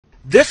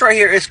This right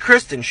here is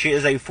Kristan. She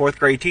is a 4th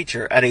grade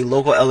teacher at a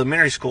local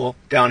elementary school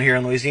down here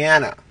in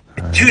Louisiana.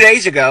 2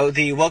 days ago,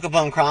 the Woke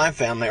Upon Crime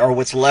family, or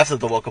what's left of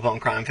the Woke Upon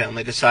Crime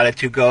family, decided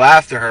to go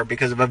after her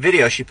because of a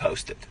video she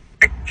posted.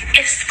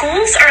 If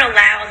schools are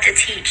allowed to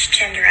teach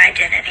gender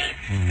identity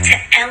to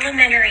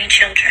elementary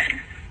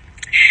children,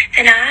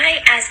 then I,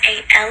 as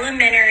an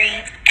elementary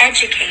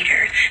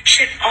educator,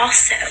 should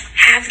also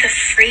have the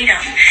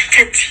freedom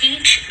to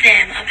teach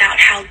them about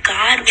how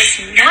God was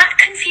not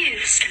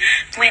confused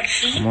when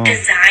He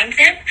designed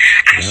them.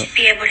 I should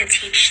be able to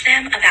teach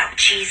them about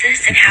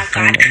Jesus and how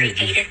God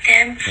created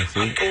them,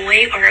 a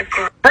boy or a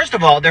girl. First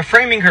of all, they're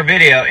framing her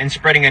video and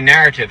spreading a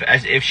narrative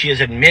as if she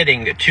is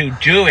admitting to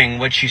doing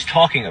what she's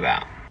talking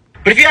about.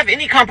 But if you have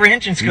any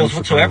comprehension skills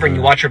whatsoever and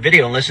you watch her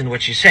video and listen to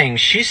what she's saying,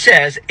 she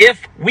says,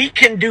 if we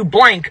can do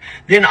blank,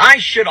 then I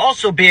should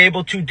also be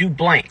able to do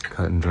blank.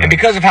 And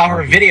because of how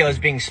her video is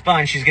being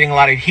spun, she's getting a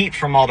lot of heat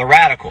from all the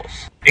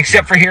radicals.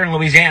 Except for here in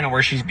Louisiana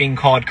where she's being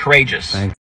called courageous.